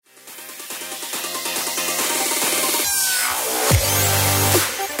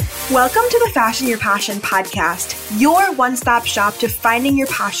Welcome to the Fashion Your Passion podcast, your one-stop shop to finding your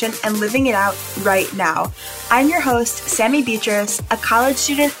passion and living it out right now. I'm your host, Sammy Beatrice, a college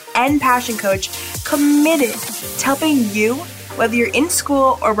student and passion coach committed to helping you, whether you're in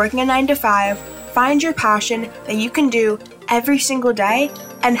school or working a 9-to-5, find your passion that you can do every single day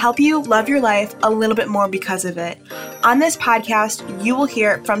and help you love your life a little bit more because of it. On this podcast, you will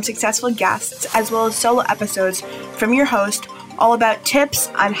hear from successful guests as well as solo episodes from your host, all about tips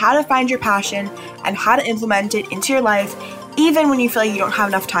on how to find your passion and how to implement it into your life, even when you feel like you don't have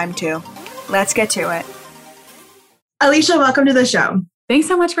enough time to. Let's get to it. Alicia, welcome to the show. Thanks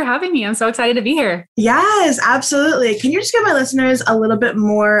so much for having me. I'm so excited to be here. Yes, absolutely. Can you just give my listeners a little bit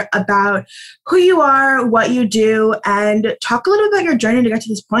more about who you are, what you do, and talk a little bit about your journey to get to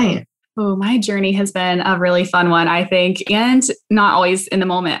this point? Oh, my journey has been a really fun one, I think, and not always in the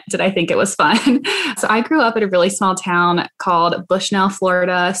moment did I think it was fun. So I grew up at a really small town called Bushnell,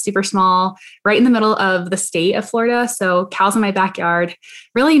 Florida, super small, right in the middle of the state of Florida. So cows in my backyard,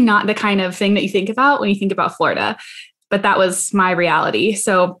 really not the kind of thing that you think about when you think about Florida. But that was my reality.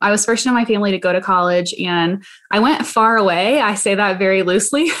 So I was first in my family to go to college, and I went far away. I say that very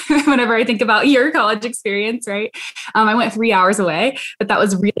loosely whenever I think about your college experience, right? I went 3 hours away, but that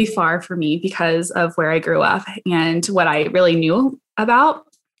was really far for me because of where I grew up and what I really knew about.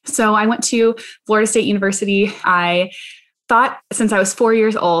 So I went to Florida State University. I thought since I was 4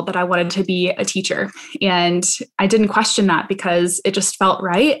 years old that I wanted to be a teacher. And I didn't question that because it just felt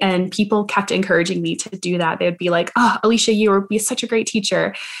right. And people kept encouraging me to do that. They would be like, "Oh, Alicia, you would be such a great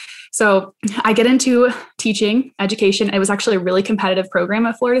teacher." So I get into teaching education. It was actually a really competitive program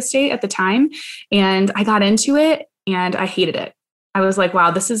at Florida State at the time. And I got into it and I hated it. I was like,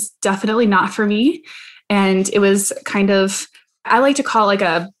 wow, this is definitely not for me. And it was kind of, I like to call like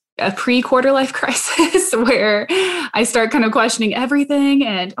a pre-quarter life crisis where I start kind of questioning everything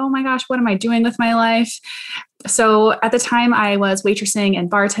and, oh my gosh, what am I doing with my life? So at the time I was waitressing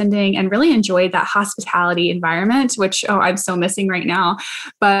and bartending and really enjoyed that hospitality environment, which, I'm so missing right now.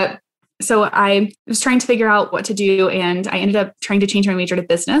 But so I was trying to figure out what to do, and I ended up trying to change my major to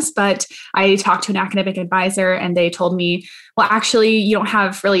business, but I talked to an academic advisor and they told me, well, actually, you don't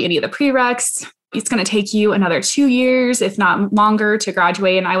have really any of the prereqs. It's going to take you another 2 years, if not longer, to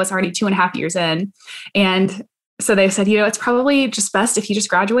graduate. And I was already 2.5 years in. And so they said, it's probably just best if you just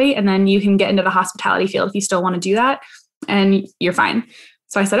graduate and then you can get into the hospitality field if you still want to do that and you're fine.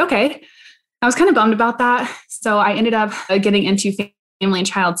 So I said, okay. I was kind of bummed about that. So I ended up getting into family and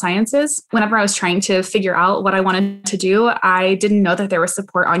child sciences. Whenever I was trying to figure out what I wanted to do, I didn't know that there was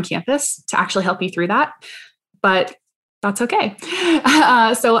support on campus to actually help me through that. But that's okay.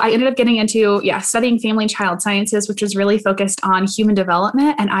 So I ended up getting into, studying family and child sciences, which was really focused on human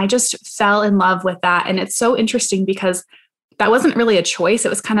development. And I just fell in love with that. And it's so interesting because that wasn't really a choice. It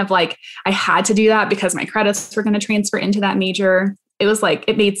was kind of like I had to do that because my credits were going to transfer into that major. It was like,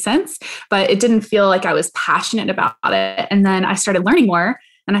 it made sense, but it didn't feel like I was passionate about it. And then I started learning more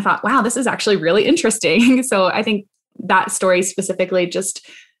and I thought, wow, this is actually really interesting. So I think that story specifically just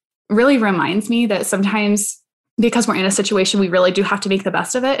really reminds me that sometimes, because we're in a situation, we really do have to make the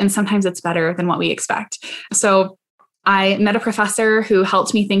best of it. And sometimes it's better than what we expect. So I met a professor who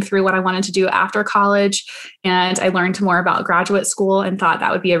helped me think through what I wanted to do after college. And I learned more about graduate school and thought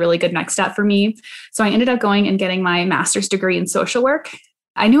that would be a really good next step for me. So I ended up going and getting my master's degree in social work.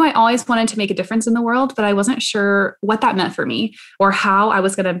 I knew I always wanted to make a difference in the world, but I wasn't sure what that meant for me or how I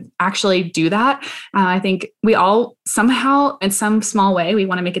was going to actually do that. I think we all somehow, in some small way, we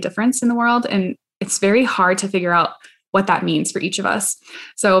want to make a difference in the world. And it's very hard to figure out what that means for each of us.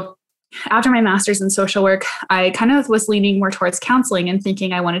 So after my master's in social work, I kind of was leaning more towards counseling and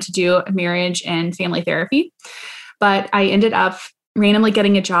thinking I wanted to do marriage and family therapy. But I ended up randomly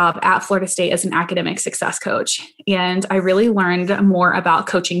getting a job at Florida State as an academic success coach. And I really learned more about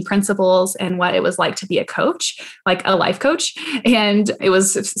coaching principles and what it was like to be a coach, like a life coach. And it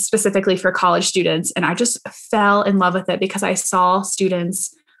was specifically for college students. And I just fell in love with it because I saw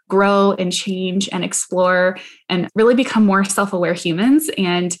students grow and change and explore and really become more self-aware humans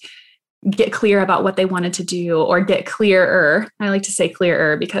and get clear about what they wanted to do or get clearer. I like to say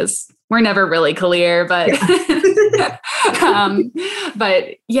clearer because we're never really clear, but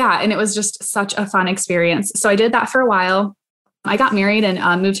and it was just such a fun experience. So I did that for a while. I got married and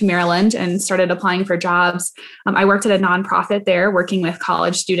moved to Maryland and started applying for jobs. I worked at a nonprofit there working with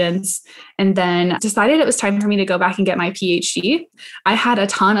college students and then decided it was time for me to go back and get my PhD. I had a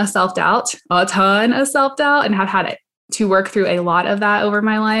ton of self-doubt and have had to work through a lot of that over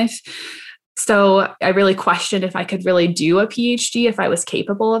my life. So I really questioned if I could really do a PhD, if I was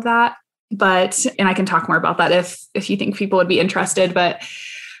capable of that. And I can talk more about that if you think people would be interested, but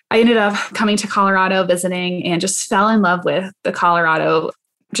I ended up coming to Colorado, visiting, and just fell in love with Colorado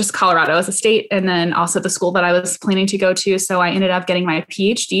as a state, and then also the school that I was planning to go to. So I ended up getting my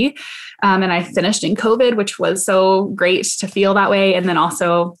PhD, and I finished in COVID, which was so great to feel that way. And then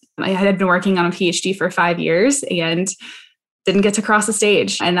also I had been working on a PhD for 5 years and didn't get to cross the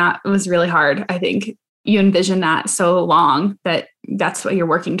stage. And that was really hard. I think you envision that so long that that's what you're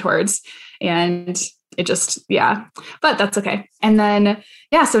working towards. And it just, but that's okay. And then,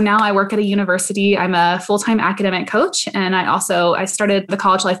 so now I work at a university. I'm a full-time academic coach. And I started the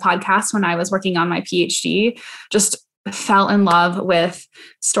College Life podcast when I was working on my PhD, just fell in love with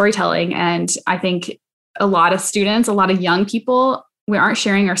storytelling. And I think a lot of students, a lot of young people, we aren't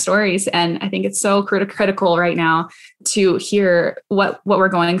sharing our stories. And I think it's so critical right now to hear what we're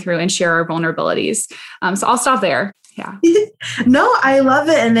going through and share our vulnerabilities. So I'll stop there. Yeah. No, I love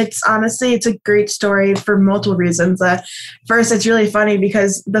it. And it's a great story for multiple reasons. First, it's really funny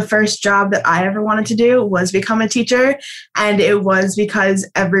because the first job that I ever wanted to do was become a teacher. And it was because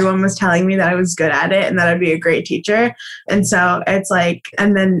everyone was telling me that I was good at it and that I'd be a great teacher. And so it's like,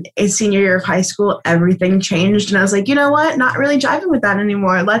 and then in senior year of high school, everything changed. And I was like, you know what? Not really jiving with that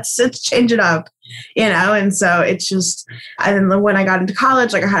anymore. Let's change it up. And so it's just, and then when I got into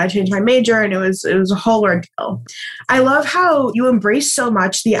college, like I had to change my major, and it was a whole ordeal. I love how you embrace so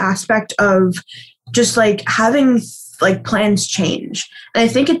much the aspect of just like having like plans change. And I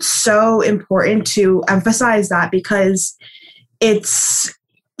think it's so important to emphasize that because it's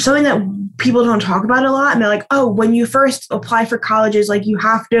something that people don't talk about a lot. And they're like, oh, when you first apply for colleges, like you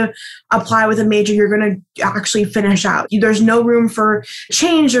have to apply with a major you're going to actually finish out. There's no room for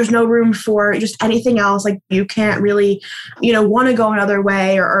change. There's no room for just anything else. Like you can't really, want to go another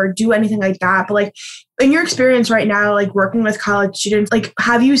way or do anything like that. But like in your experience right now, like working with college students, like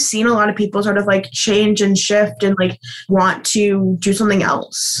have you seen a lot of people sort of like change and shift and like want to do something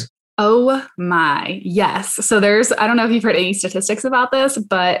else? Oh my, yes. So I don't know if you've heard any statistics about this,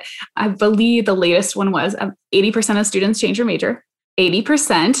 but I believe the latest one was 80% of students change their major,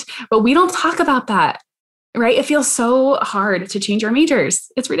 80%, but we don't talk about that, right? It feels so hard to change our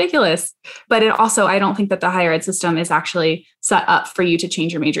majors. It's ridiculous. But it also, I don't think that the higher ed system is actually set up for you to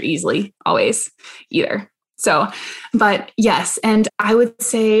change your major easily, always, either. So, but yes. And I would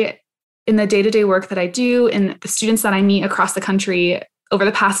say in the day-to-day work that I do and the students that I meet across the country, over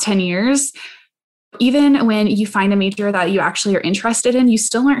the past 10 years, even when you find a major that you actually are interested in, you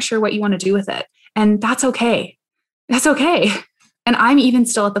still aren't sure what you want to do with it. And that's okay. That's okay. And I'm even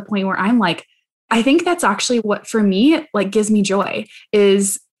still at the point where I'm like, I think that's actually what for me, like gives me joy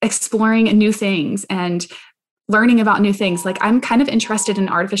is exploring new things and learning about new things. Like I'm kind of interested in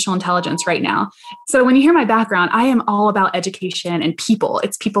artificial intelligence right now. So when you hear my background, I am all about education and people.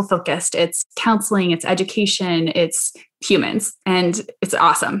 It's people focused. It's counseling, it's education, it's humans, and it's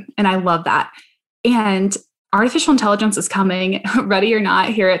awesome. And I love that. And artificial intelligence is coming, ready or not,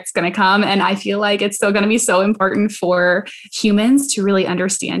 here it's going to come. And I feel like it's still going to be so important for humans to really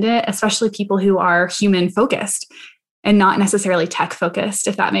understand it, especially people who are human focused and not necessarily tech focused,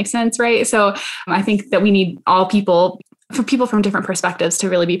 if that makes sense, right? So I think that we need all people from different perspectives to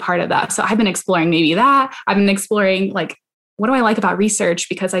really be part of that. So I've been exploring maybe that. I've been exploring like, what do I like about research?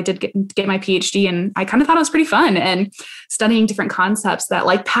 Because I did get my PhD and I kind of thought it was pretty fun and studying different concepts that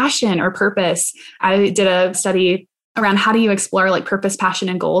like passion or purpose. I did a study around how do you explore like purpose, passion,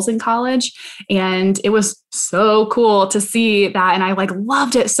 and goals in college. And it was so cool to see that. And I like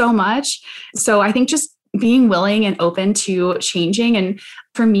loved it so much. So I think just being willing and open to changing. And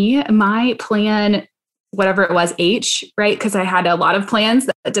for me, my plan, whatever it was, H, right? Because I had a lot of plans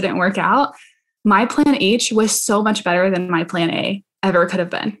that didn't work out. My plan H was so much better than my plan A ever could have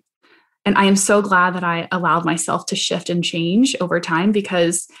been. And I am so glad that I allowed myself to shift and change over time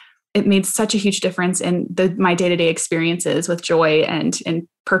because it made such a huge difference in my day-to-day experiences with joy and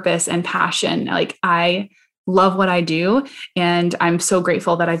purpose and passion. Like I love what I do. And I'm so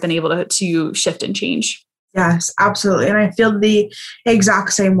grateful that I've been able to shift and change. Yes, absolutely. And I feel the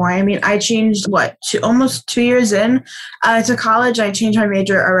exact same way. I mean, I changed almost 2 years in to college. I changed my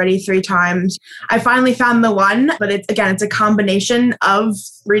major already 3 times. I finally found the one, but it's a combination of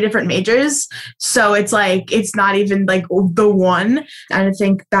 3 different majors. So it's like, it's not even like the one. And I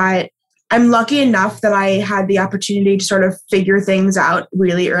think that I'm lucky enough that I had the opportunity to sort of figure things out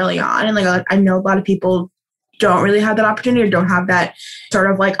really early on. And like I know a lot of people don't really have that opportunity or don't have that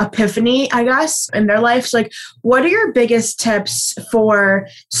sort of like epiphany, I guess, in their life. So like, what are your biggest tips for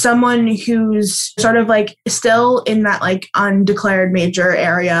someone who's sort of like still in that like undeclared major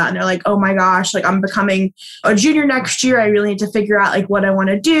area and they're like, oh my gosh, like I'm becoming a junior next year. I really need to figure out like what I want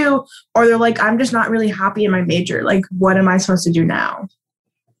to do. Or they're like, I'm just not really happy in my major. Like, what am I supposed to do now?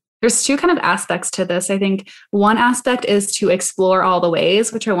 There's two kind of aspects to this. I think one aspect is to explore all the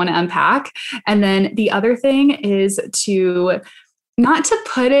ways, which I want to unpack. And then the other thing is to not to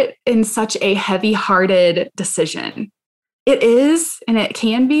put it in such a heavy-hearted decision. It is, and it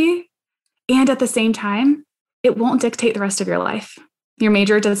can be. And at the same time, it won't dictate the rest of your life. Your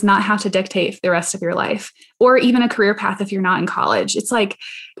major does not have to dictate the rest of your life, or even a career path if you're not in college. It's like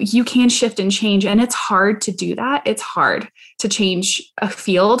you can shift and change, and it's hard to do that. It's hard to change a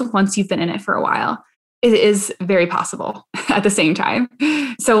field once you've been in it for a while. It is very possible at the same time.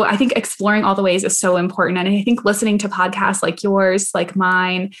 So I think exploring all the ways is so important. And I think listening to podcasts like yours, like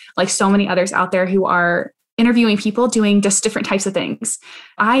mine, like so many others out there who are interviewing people doing just different types of things.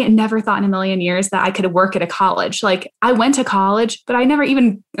 I never thought in a million years that I could work at a college. Like I went to college, but I never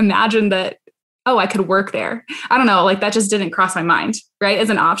even imagined that, oh, I could work there. I don't know, like that just didn't cross my mind, right, as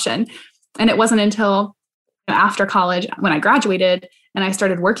an option. And it wasn't until after college, when I graduated and I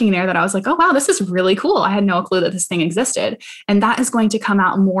started working there, that I was like, oh, wow, this is really cool. I had no clue that this thing existed. And that is going to come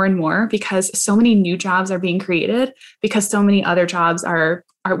out more and more because so many new jobs are being created, because so many other jobs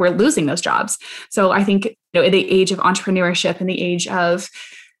we're losing those jobs. So I think, in the age of entrepreneurship and the age of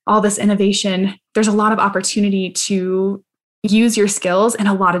all this innovation, there's a lot of opportunity to use your skills in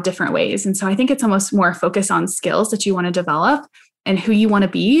a lot of different ways. And so I think it's almost more focus on skills that you want to develop and who you want to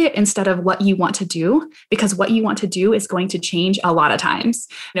be instead of what you want to do, because what you want to do is going to change a lot of times.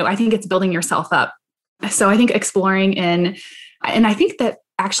 I think it's building yourself up. So I think exploring and I think that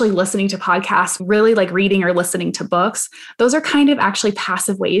actually listening to podcasts, really like reading or listening to books, those are kind of actually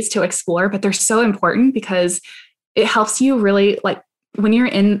passive ways to explore, but they're so important because it helps you really, like, when you're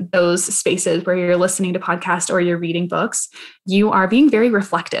in those spaces where you're listening to podcasts or you're reading books, you are being very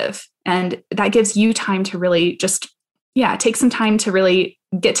reflective. And that gives you time to really just, take some time to really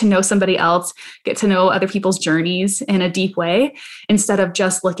get to know somebody else, get to know other people's journeys in a deep way, instead of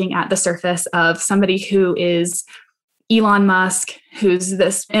just looking at the surface of somebody who is Elon Musk, who's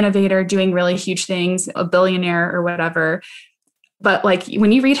this innovator doing really huge things, a billionaire or whatever. But like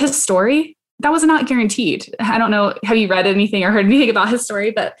when you read his story, that was not guaranteed. I don't know, have you read anything or heard anything about his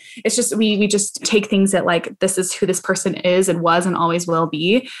story? But it's just, we just take things that like, this is who this person is and was and always will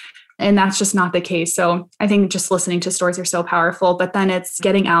be. And that's just not the case. So I think just listening to stories are so powerful, but then it's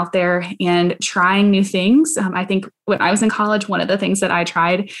getting out there and trying new things. I think when I was in college, one of the things that I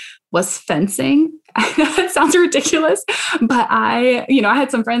tried was fencing. I know it sounds ridiculous, but I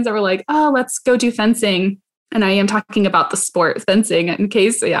had some friends that were like, oh, let's go do fencing. And I am talking about the sport fencing in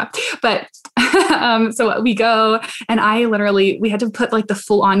case, But so we go and we had to put like the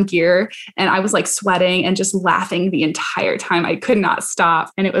full on gear and I was like sweating and just laughing the entire time. I could not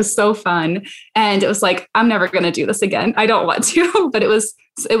stop. And it was so fun. And it was like, I'm never going to do this again. I don't want to, but it was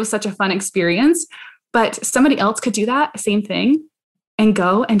such a fun experience. But somebody else could do that same thing and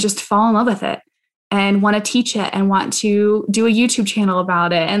go and just fall in love with it and want to teach it and want to do a YouTube channel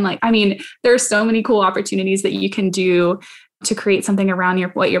about it. And there are so many cool opportunities that you can do to create something around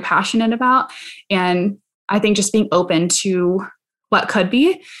what you're passionate about. And I think just being open to what could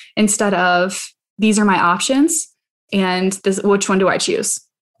be instead of these are my options and which one do I choose?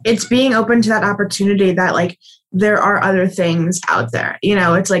 It's being open to that opportunity that like there are other things out there.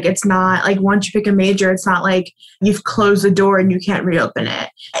 It's like, it's not like once you pick a major, it's not like you've closed the door and you can't reopen it.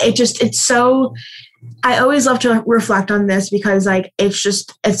 I always love to reflect on this because like, it's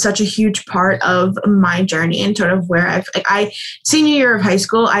such a huge part of my journey and sort of where senior year of high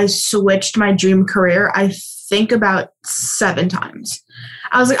school, I switched my dream career. I think about 7 times.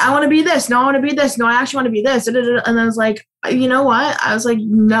 I was like, I want to be this. No, I want to be this. No, I actually want to be this. And I was like, you know what? I was like,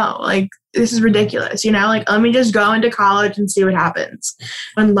 no, like, this is ridiculous. Like, let me just go into college and see what happens.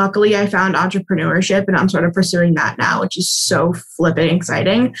 And luckily I found entrepreneurship and I'm sort of pursuing that now, which is so flipping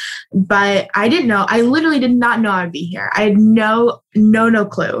exciting. But I didn't know. I literally did not know I'd be here. I had no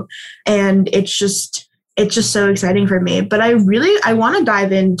clue. And it's just so exciting for me. But I want to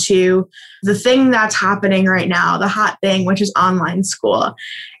dive into the thing that's happening right now, the hot thing, which is online school.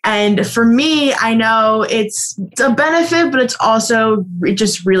 And for me, I know it's a benefit, but it's also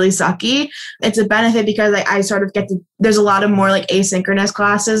just really sucky. It's a benefit because I sort of there's a lot of more like asynchronous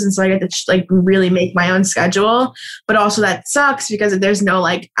classes. And so I get to like really make my own schedule, but also that sucks because there's no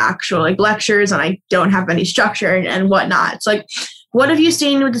like actual like lectures and I don't have any structure and whatnot. It's like, what have you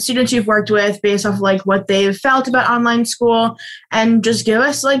seen with the students you've worked with based off like what they've felt about online school? And just give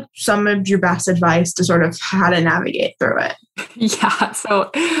us like some of your best advice to sort of how to navigate through it. Yeah. So,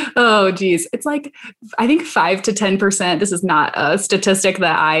 oh geez. It's like, I think 5 to 10%. This is not a statistic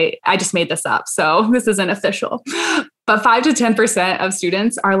that I just made this up. So this isn't official, but 5 to 10% of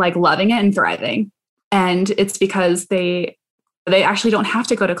students are like loving it and thriving. And it's because they They actually don't have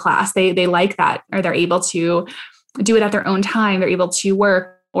to go to class. They like that, or they're able to do it at their own time. They're able to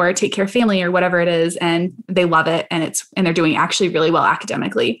work or take care of family or whatever it is. And they love it. And they're doing actually really well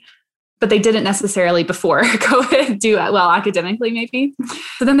academically, but they didn't necessarily before COVID do well academically, maybe.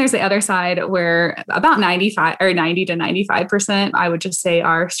 So then there's the other side where about 90 to 95%, I would just say,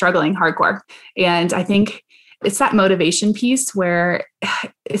 are struggling hardcore. And I think it's that motivation piece where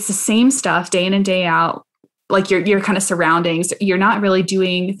it's the same stuff day in and day out, like your kind of surroundings. You're not really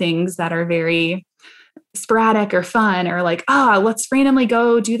doing things that are very sporadic or fun, or like, let's randomly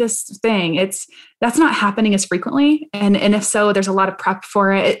go do this thing. That's not happening as frequently. And if so, there's a lot of prep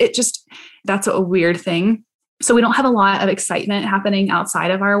for it. That's a weird thing. So we don't have a lot of excitement happening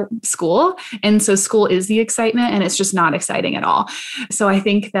outside of our school. And so school is the excitement, and it's just not exciting at all. So I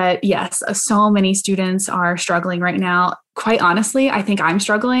think that, yes, so many students are struggling right now. Quite honestly, I think I'm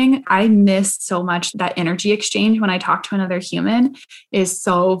struggling. I miss so much that energy exchange when I talk to another human is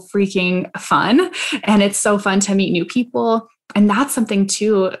so freaking fun. And it's so fun to meet new people. And that's something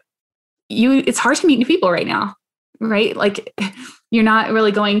too, it's hard to meet new people right now, right? Like you're not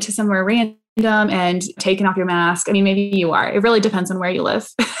really going to somewhere random and taking off your mask. I mean, maybe you are. It really depends on where you live,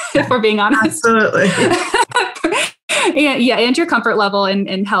 if we're being honest. Absolutely. Yeah, and your comfort level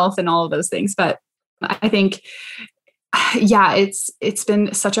and health and all of those things. But I think, yeah, it's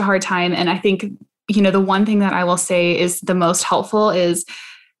been such a hard time. And I think, the one thing that I will say is the most helpful is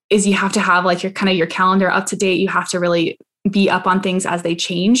you have to have like your calendar up to date. You have to really be up on things as they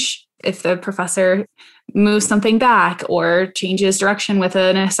change. If the professor moves something back or changes direction with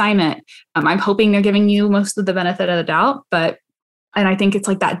an assignment, I'm hoping they're giving you most of the benefit of the doubt. And I think it's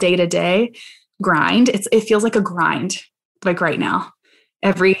like that day-to-day grind. It feels like a grind, like right now,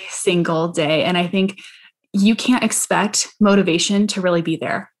 every single day. And I think you can't expect motivation to really be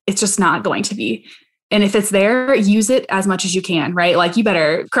there. It's just not going to be. And if it's there, use it as much as you can, right? Like you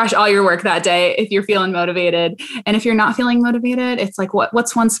better crush all your work that day if you're feeling motivated. And if you're not feeling motivated, it's like,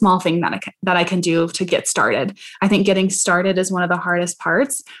 what's one small thing that I can do to get started? I think getting started is one of the hardest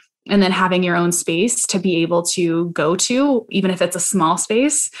parts. And then having your own space to be able to go to, even if it's a small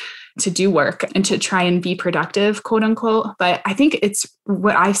space, to do work and to try and be productive, quote unquote. But I think it's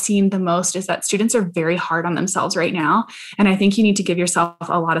what I've seen the most is that students are very hard on themselves right now. And I think you need to give yourself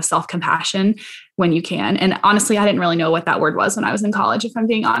a lot of self-compassion when you can. And honestly, I didn't really know what that word was when I was in college, if I'm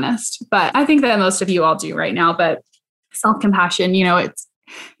being honest, but I think that most of you all do right now. But self-compassion, it's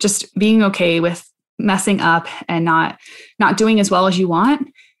just being okay with messing up and not doing as well as you want.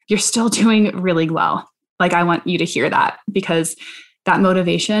 You're still doing really well. Like I want you to hear that, because that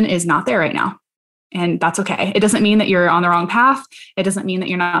motivation is not there right now. And that's okay. It doesn't mean that you're on the wrong path. It doesn't mean that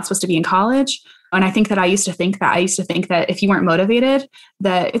you're not supposed to be in college. And I think that I used to think that if you weren't motivated,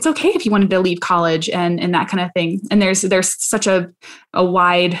 that it's okay if you wanted to leave college and that kind of thing. And there's such a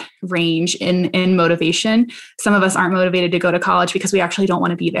wide range in motivation. Some of us aren't motivated to go to college because we actually don't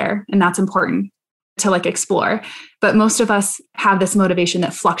want to be there. And that's important to like explore. But most of us have this motivation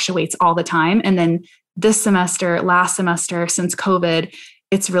that fluctuates all the time. And then this semester, last semester, since COVID,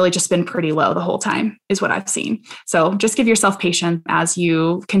 it's really just been pretty low the whole time is what I've seen. So just give yourself patience as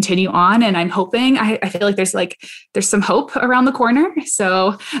you continue on. And I'm hoping, I feel like there's some hope around the corner.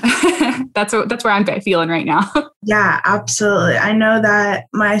 So that's where I'm feeling right now. Yeah, absolutely. I know that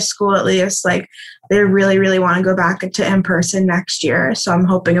my school, at least, like they really, really want to go back to in-person next year. So I'm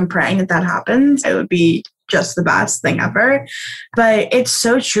hoping and praying that happens. It would be just the best thing ever. But it's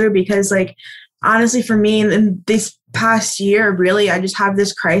so true because like, honestly, for me, in this past year, really, I just have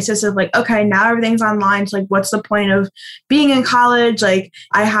this crisis of like, okay, now everything's online. So like, what's the point of being in college? Like,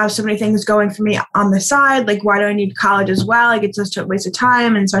 I have so many things going for me on the side. Like, why do I need college as well? Like, it's just a waste of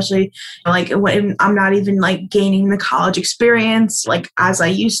time. And especially like when I'm not even like gaining the college experience, like as I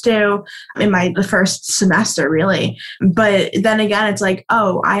used to in the first semester, really. But then again, it's like,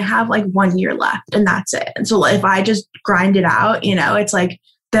 oh, I have like 1 year left and that's it. And so if I just grind it out, it's like,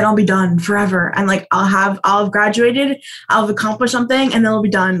 then I'll be done forever. And like, I'll have graduated, I'll have accomplished something, and then I'll be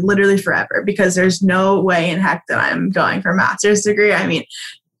done literally forever because there's no way in heck that I'm going for a master's degree. I mean,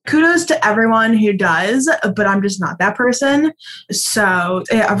 kudos to everyone who does, but I'm just not that person. So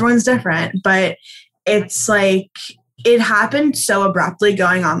everyone's different, but it's like, it happened so abruptly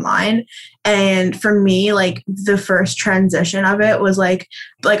going online. And for me, like the first transition of it was like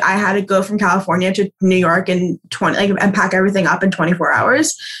I had to go from California to New York in and pack everything up in 24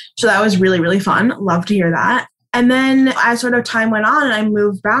 hours. So that was really, really fun. Love to hear that. And then as sort of time went on and I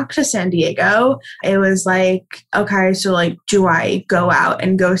moved back to San Diego, it was like, okay, so like, do I go out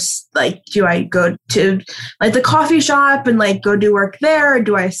and do I go to like the coffee shop and like go do work there? Or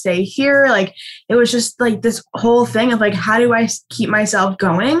do I stay here? Like, it was just like this whole thing of like, how do I keep myself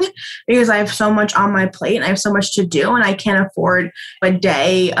going? Because I have so much on my plate and I have so much to do and I can't afford a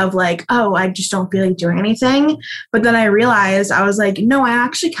day of like, oh, I just don't feel like doing anything. But then I realized I was like, no, I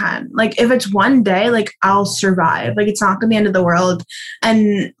actually can. Like, if it's one day, like I'll survive. Like, it's not gonna be the end of the world.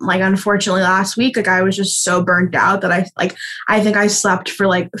 And like, unfortunately last week, like I was just so burnt out that I think I slept for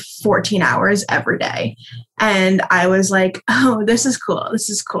like 14 hours every day. And I was like, oh, this is cool. This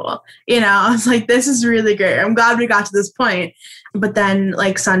is cool. I was like, this is really great. I'm glad we got to this point. But then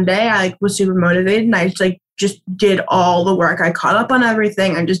like Sunday, I like was super motivated and I just did all the work. I caught up on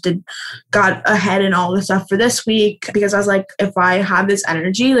everything and got ahead in all the stuff for this week because I was like, if I have this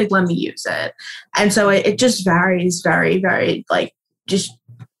energy, like, let me use it. And so it just varies very, very like just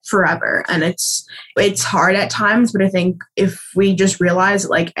forever. And it's hard at times, but I think if we just realize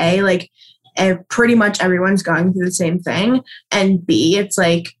like, A, like pretty much everyone's going through the same thing. And B, it's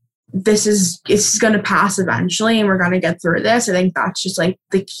like, it's going to pass eventually and we're going to get through this. I think that's just like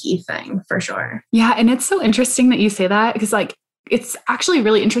the key thing for sure. Yeah. And it's so interesting that you say that because like, it's actually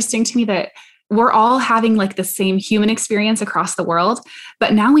really interesting to me that we're all having like the same human experience across the world,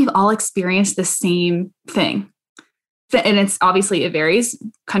 but now we've all experienced the same thing. And it's obviously, it varies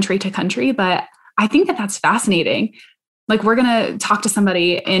country to country, but I think that that's fascinating. Like, we're going to talk to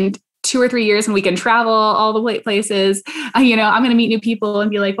somebody in 2 or 3 years when we can travel all the places, I'm going to meet new people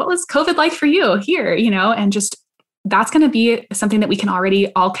and be like, what was COVID like for you here? And just, that's going to be something that we can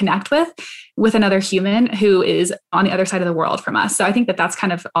already all connect with another human who is on the other side of the world from us. So I think that that's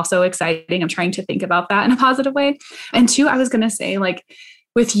kind of also exciting. I'm trying to think about that in a positive way. And two, I was going to say, like,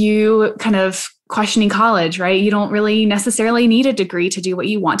 with you kind of questioning college, right? You don't really necessarily need a degree to do what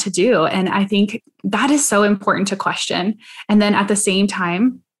you want to do. And I think that is so important to question. And then at the same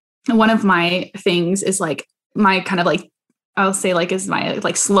time, one of my things is like my kind of like, I'll say like is my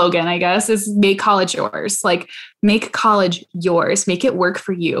like slogan, I guess, is make college yours. Like, make college yours, make it work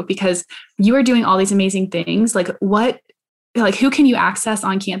for you because you are doing all these amazing things. Like, who can you access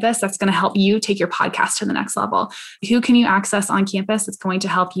on campus that's going to help you take your podcast to the next level? Who can you access on campus that's going to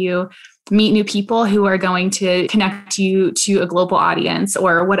help you meet new people who are going to connect you to a global audience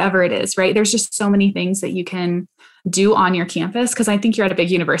or whatever it is, right? There's just so many things that you can do on your campus because I think you're at a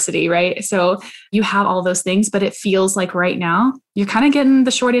big university, right? So you have all those things, but it feels like right now you're kind of getting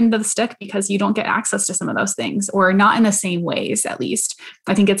the short end of the stick because you don't get access to some of those things, or not in the same ways, at least.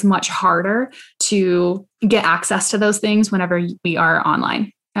 I think it's much harder to get access to those things whenever we are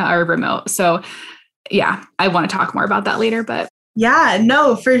online or remote. So yeah, I want to talk more about that later, but yeah,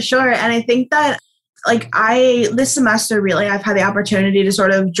 no, for sure. And I think that like this semester, really, I've had the opportunity to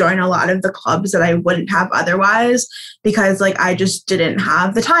sort of join a lot of the clubs that I wouldn't have otherwise because like I just didn't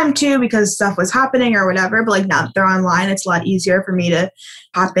have the time to because stuff was happening or whatever. But like now that they're online, it's a lot easier for me to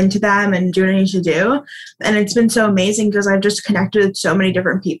hop into them and do what I need to do. And it's been so amazing because I've just connected with so many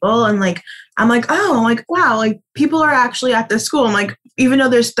different people. And like, I'm like, oh, like, wow, like people are actually at this school. I'm like, even though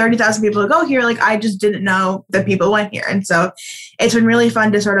there's 30,000 people who go here, like I just didn't know that people went here. And so it's been really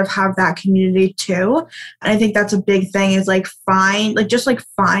fun to sort of have that community too. And I think that's a big thing is like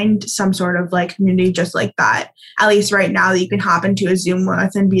find some sort of like community just like that, at least right now, that you can hop into a Zoom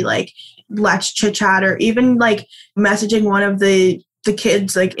with and be like, let's chit chat, or even like messaging one of the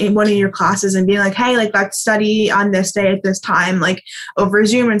kids like in one of your classes and being like, hey, like let's study on this day at this time, like over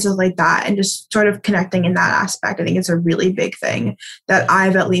Zoom and stuff like that. And just sort of connecting in that aspect. I think it's a really big thing that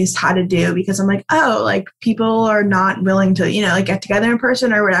I've at least had to do because I'm like, oh, like people are not willing to, like get together in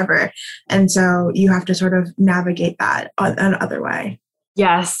person or whatever. And so you have to sort of navigate that another way.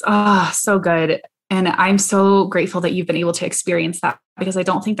 Yes. Oh, so good. And I'm so grateful that you've been able to experience that because I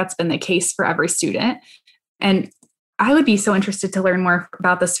don't think that's been the case for every student. And I would be so interested to learn more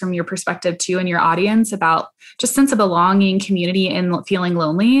about this from your perspective too, and your audience, about just sense of belonging, community, and feeling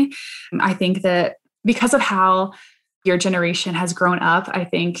lonely. I think that because of how your generation has grown up, I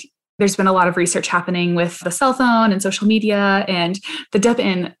think there's been a lot of research happening with the cell phone and social media and the dip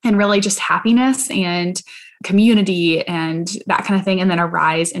in really just happiness and community and that kind of thing. And then a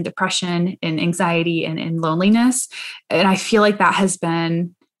rise in depression and anxiety and in loneliness. And I feel like that has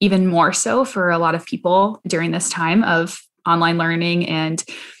been even more so for a lot of people during this time of online learning and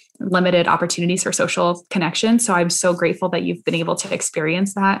limited opportunities for social connection. So I'm so grateful that you've been able to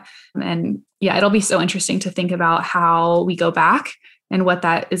experience that. And yeah, it'll be so interesting to think about how we go back and what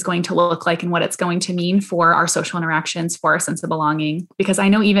that is going to look like and what it's going to mean for our social interactions, for our sense of belonging. Because I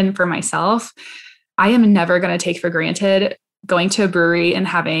know even for myself, I am never going to take for granted going to a brewery and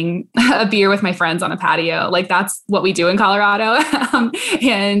having a beer with my friends on a patio. Like that's what we do in Colorado.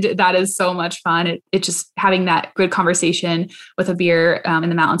 And that is so much fun. It just having that good conversation with a beer in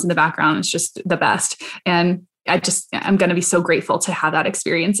the mountains in the background is just the best. And I'm going to be so grateful to have that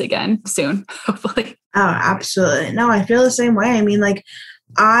experience again soon, hopefully. Oh, absolutely. No, I feel the same way. I mean, like,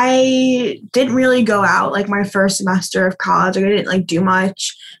 I didn't really go out like my first semester of college. Like, I didn't like do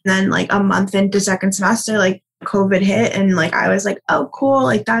much. And then like a month into second semester, like COVID hit, and like I was like, oh, cool.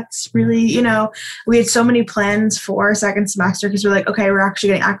 Like that's really, we had so many plans for second semester because we're like, okay, we're actually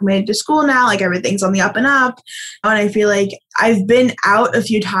getting acclimated to school now. Like everything's on the up and up. And I feel like I've been out a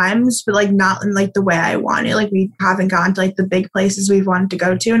few times, but like not in like the way I wanted. Like we haven't gone to like the big places we've wanted to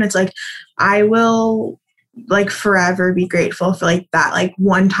go to. And it's like, I will like forever be grateful for like that like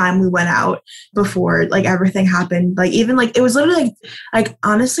one time we went out before like everything happened. Like even like it was literally like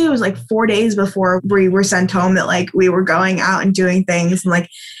honestly it was like 4 days before we were sent home that like we were going out and doing things, and like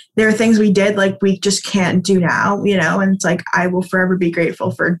there are things we did like we just can't do now, and it's like I will forever be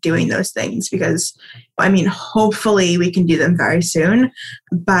grateful for doing those things, because I mean hopefully we can do them very soon,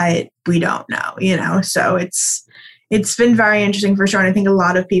 but we don't know, so it's been very interesting for sure. And I think a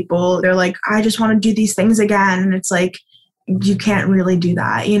lot of people, they're like, I just want to do these things again. And it's like, you can't really do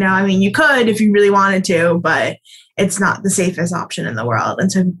that. I mean, you could if you really wanted to, but it's not the safest option in the world. And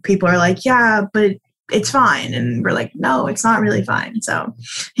so people are like, yeah, but it's fine. And we're like, no, it's not really fine. So,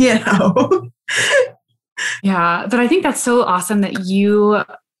 Yeah. But I think that's so awesome that you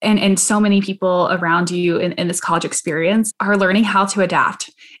and so many people around you in this college experience are learning how to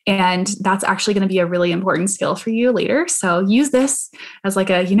adapt. And that's actually going to be a really important skill for you later. So use this as like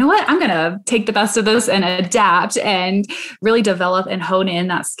I'm going to take the best of this and adapt and really develop and hone in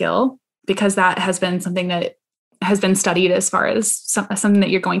that skill, because that has been something that has been studied as far as something that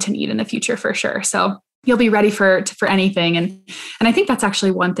you're going to need in the future for sure. So you'll be ready for anything. And I think that's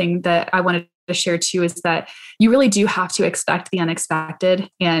actually one thing that I wanted to share too, is that you really do have to expect the unexpected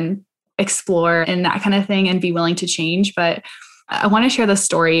and explore and that kind of thing and be willing to change. But I want to share the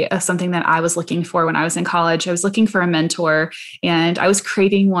story of something that I was looking for when I was in college. I was looking for a mentor and I was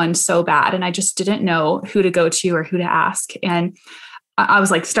craving one so bad, and I just didn't know who to go to or who to ask. And I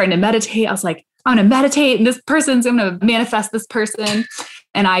was like starting to meditate. I was like, I'm going to meditate and I'm going to manifest this person.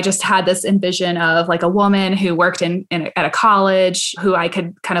 And I just had this envision of like a woman who worked at a college who I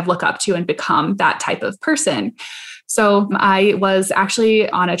could kind of look up to and become that type of person. So I was actually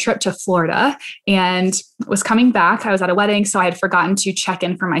on a trip to Florida and was coming back. I was at a wedding, so I had forgotten to check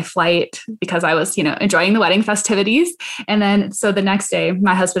in for my flight because I was, enjoying the wedding festivities. And then, so the next day,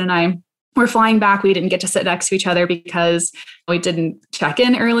 my husband and I were flying back. We didn't get to sit next to each other because we didn't check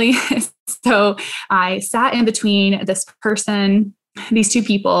in early. So I sat in between these two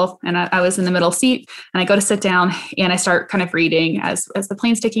people, and I was in the middle seat, and I go to sit down and I start kind of reading as the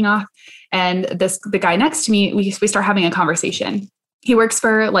plane's taking off. And the guy next to me, we start having a conversation. He works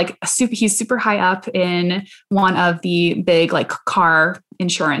for he's super high up in one of the big like car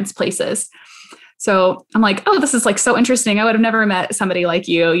insurance places. So I'm like, oh, this is like so interesting. I would have never met somebody like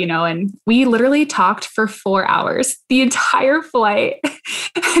you, and we literally talked for 4 hours, the entire flight.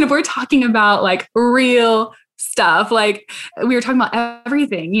 And we're talking about like real stuff. Like we were talking about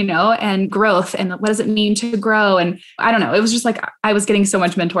everything, and growth and what does it mean to grow? And I don't know, it was just like, I was getting so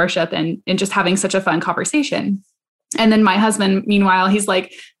much mentorship and just having such a fun conversation. And then my husband, meanwhile, he's like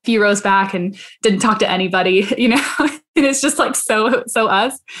a few rows back and didn't talk to anybody, and it's just like, so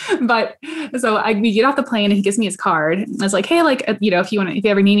us. But so we get off the plane and he gives me his card. I was like, hey, like, if you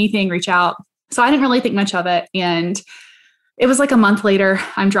ever need anything, reach out. So I didn't really think much of it. And it was like a month later,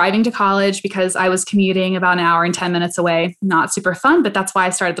 I'm driving to college because I was commuting about an hour and 10 minutes away. Not super fun, but that's why I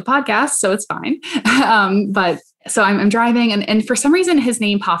started the podcast. So it's fine. But so I'm driving and for some reason, his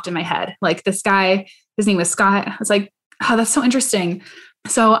name popped in my head. Like this guy, his name was Scott. I was like, oh, that's so interesting.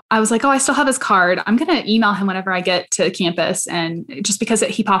 So I was like, oh, I still have his card. I'm going to email him whenever I get to campus. And just because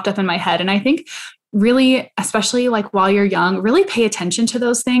he popped up in my head. And I think really, especially like while you're young, really pay attention to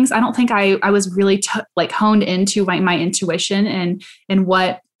those things. I don't think I was really honed into my intuition and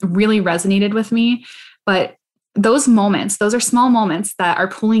what really resonated with me. But those moments, those are small moments that are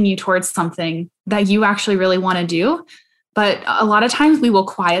pulling you towards something that you actually really want to do. But a lot of times we will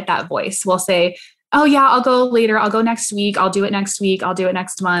quiet that voice. We'll say, oh yeah, I'll go later. I'll go next week. I'll do it next week. I'll do it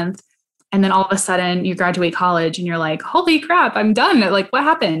next month. And then all of a sudden you graduate college and you're like, holy crap, I'm done. Like, what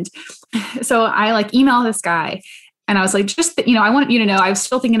happened? So I email this guy and I was like, I want you to know, I was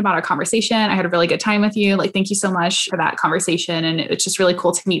still thinking about our conversation. I had a really good time with you. Like, thank you so much for that conversation. And it's just really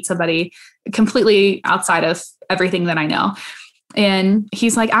cool to meet somebody completely outside of everything that I know. And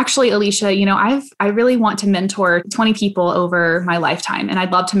he's like, actually, Alicia, I really want to mentor 20 people over my lifetime. And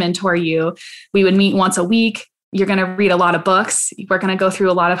I'd love to mentor you. We would meet once a week. You're going to read a lot of books. We're going to go through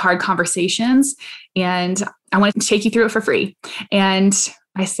a lot of hard conversations. And I want to take you through it for free. And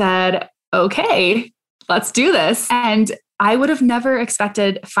I said, okay, let's do this. And I would have never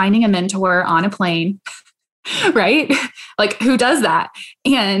expected finding a mentor on a plane, right? Like, who does that?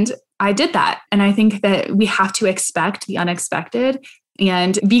 And I did that. And I think that we have to expect the unexpected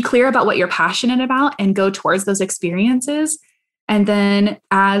and be clear about what you're passionate about and go towards those experiences. And then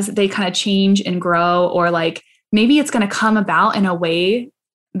as they kind of change and grow, or like maybe it's going to come about in a way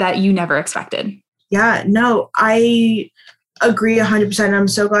that you never expected. Yeah, no, I agree 100%. I'm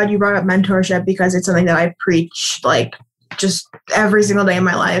so glad you brought up mentorship, because it's something that I preach like just every single day in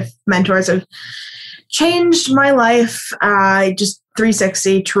my life. Mentors have changed my life, just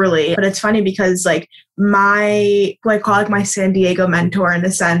 360 truly. But it's funny because like I call like my San Diego mentor in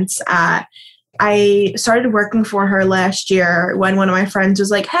a sense. I started working for her last year when one of my friends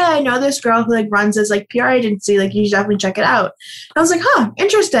was like, hey, I know this girl who like runs this like PR agency, like you should definitely check it out. And I was like,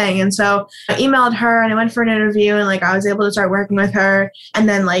 interesting. And so I emailed her and I went for an interview, and like I was able to start working with her. And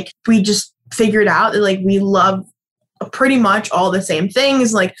then like we just figured out that like we love pretty much all the same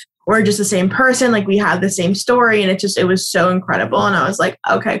things. Like we're just the same person. Like we have the same story, and it was so incredible. And I was like,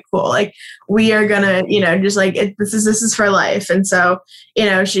 okay, cool. Like we are gonna, just like this is for life. And so,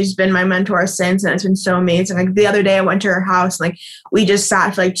 she's been my mentor since, and it's been so amazing. Like the other day I went to her house, and like we just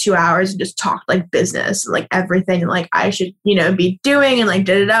sat for like 2 hours and just talked like business and like everything, and like I should, be doing, and like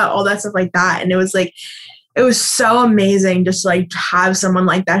all that stuff like that. And it was so amazing just to like have someone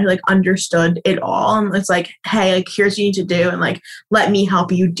like that who like understood it all. And it's like, hey, like here's what you need to do, and like let me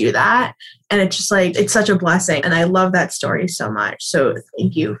help you do that. And it's just like, it's such a blessing. And I love that story so much. So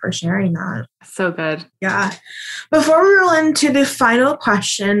thank you for sharing that. So good. Yeah. Before we roll into the final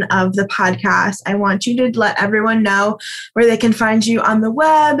question of the podcast, I want you to let everyone know where they can find you on the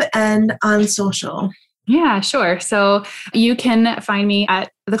web and on social. Yeah, sure. So you can find me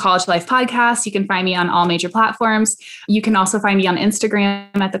at the College Life Podcast. You can find me on all major platforms. You can also find me on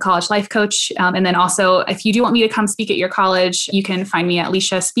Instagram at the College Life Coach. And then also, if you do want me to come speak at your college, you can find me at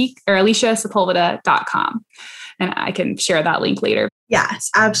aliciasepulveda.com. And I can share that link later. Yes,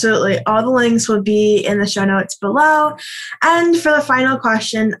 absolutely. All the links will be in the show notes below. And for the final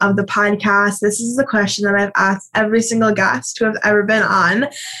question of the podcast, this is the question that I've asked every single guest who have ever been on.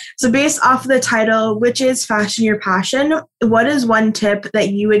 So based off of the title, which is Fashion Your Passion, what is one tip that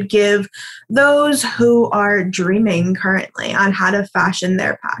you would give those who are dreaming currently on how to fashion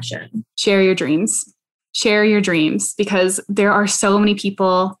their passion? Share your dreams. Share your dreams, because there are so many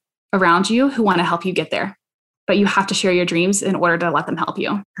people around you who want to help you get there. But you have to share your dreams in order to let them help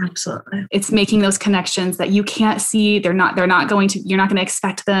you. Absolutely. It's making those connections that you can't see. You're not going to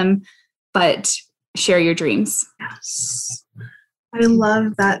expect them, but share your dreams. Yes. I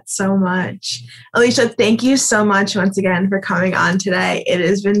love that so much. Alicia, thank you so much once again for coming on today. It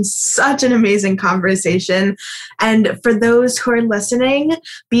has been such an amazing conversation. And for those who are listening,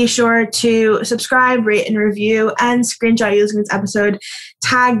 be sure to subscribe, rate, and review, and screenshot using this episode.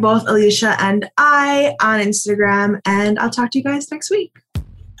 Tag both Alicia and I on Instagram, and I'll talk to you guys next week.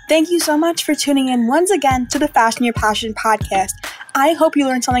 Thank you so much for tuning in once again to the Fashion Your Passion podcast. I hope you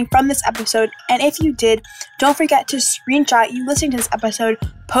learned something from this episode, and if you did, don't forget to screenshot you listening to this episode,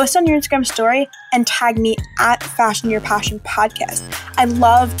 post on your Instagram story, and tag me at Fashion Your Passion podcast. I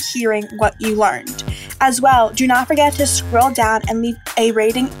love hearing what you learned. As well, do not forget to scroll down and leave a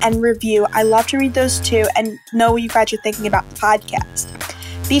rating and review. I love to read those too and know what you guys are thinking about the podcast.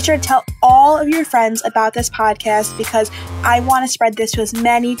 Be sure to tell all of your friends about this podcast, because I want to spread this to as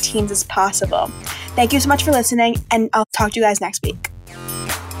many teens as possible. Thank you so much for listening, and I'll talk to you guys next week.